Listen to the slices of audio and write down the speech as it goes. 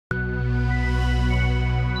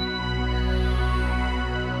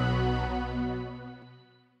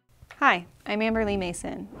Hi, I'm Amberly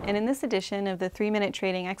Mason, and in this edition of the 3-Minute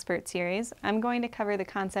Trading Expert Series, I'm going to cover the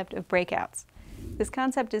concept of breakouts. This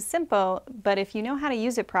concept is simple, but if you know how to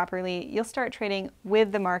use it properly, you'll start trading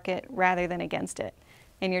with the market rather than against it,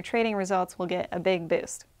 and your trading results will get a big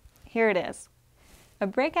boost. Here it is. A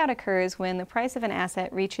breakout occurs when the price of an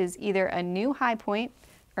asset reaches either a new high point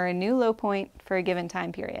or a new low point for a given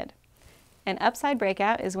time period. An upside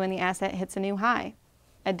breakout is when the asset hits a new high.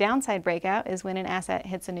 A downside breakout is when an asset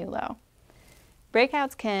hits a new low.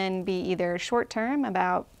 Breakouts can be either short-term,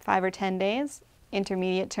 about 5 or 10 days,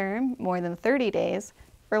 intermediate term, more than 30 days,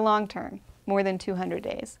 or long-term, more than 200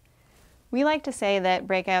 days. We like to say that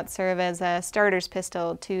breakouts serve as a starter's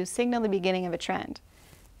pistol to signal the beginning of a trend.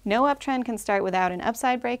 No uptrend can start without an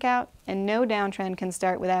upside breakout, and no downtrend can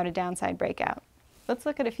start without a downside breakout. Let's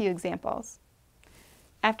look at a few examples.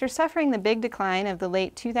 After suffering the big decline of the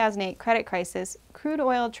late 2008 credit crisis, crude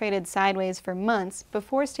oil traded sideways for months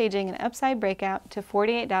before staging an upside breakout to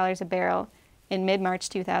 $48 a barrel in mid-March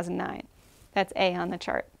 2009. That's A on the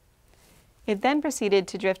chart. It then proceeded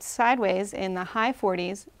to drift sideways in the high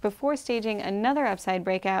 40s before staging another upside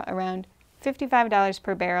breakout around $55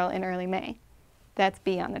 per barrel in early May. That's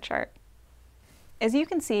B on the chart. As you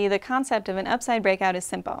can see, the concept of an upside breakout is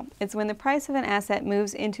simple. It's when the price of an asset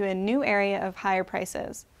moves into a new area of higher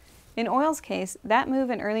prices. In oil's case, that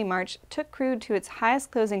move in early March took crude to its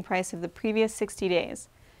highest closing price of the previous 60 days.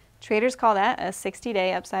 Traders call that a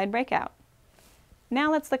 60-day upside breakout.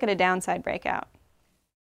 Now let's look at a downside breakout.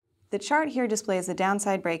 The chart here displays the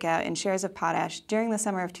downside breakout in shares of potash during the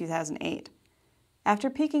summer of 2008.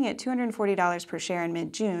 After peaking at $240 per share in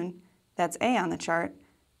mid-June, that's A on the chart,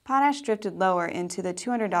 potash drifted lower into the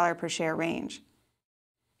 $200 per share range.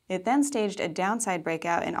 It then staged a downside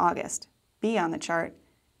breakout in August, B on the chart,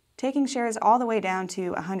 taking shares all the way down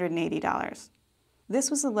to $180. This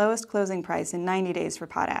was the lowest closing price in 90 days for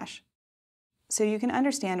potash. So you can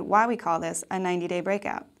understand why we call this a 90-day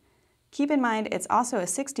breakout. Keep in mind it's also a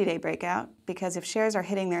 60-day breakout because if shares are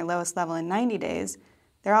hitting their lowest level in 90 days,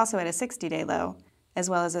 they're also at a 60-day low, as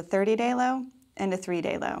well as a 30-day low and a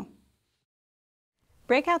 3-day low.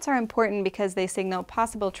 Breakouts are important because they signal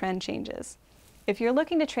possible trend changes. If you're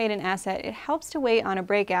looking to trade an asset, it helps to wait on a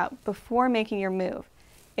breakout before making your move.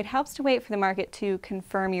 It helps to wait for the market to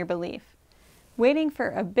confirm your belief. Waiting for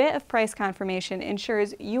a bit of price confirmation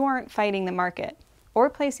ensures you aren't fighting the market or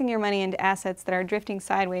placing your money into assets that are drifting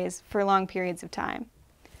sideways for long periods of time.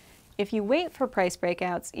 If you wait for price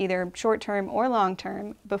breakouts, either short-term or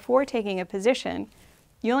long-term, before taking a position,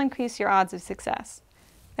 you'll increase your odds of success.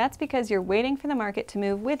 That's because you're waiting for the market to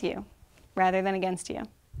move with you, rather than against you.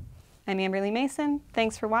 I'm Amberly Mason,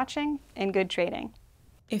 thanks for watching, and good trading.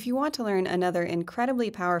 If you want to learn another incredibly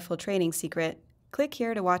powerful trading secret, click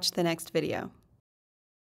here to watch the next video.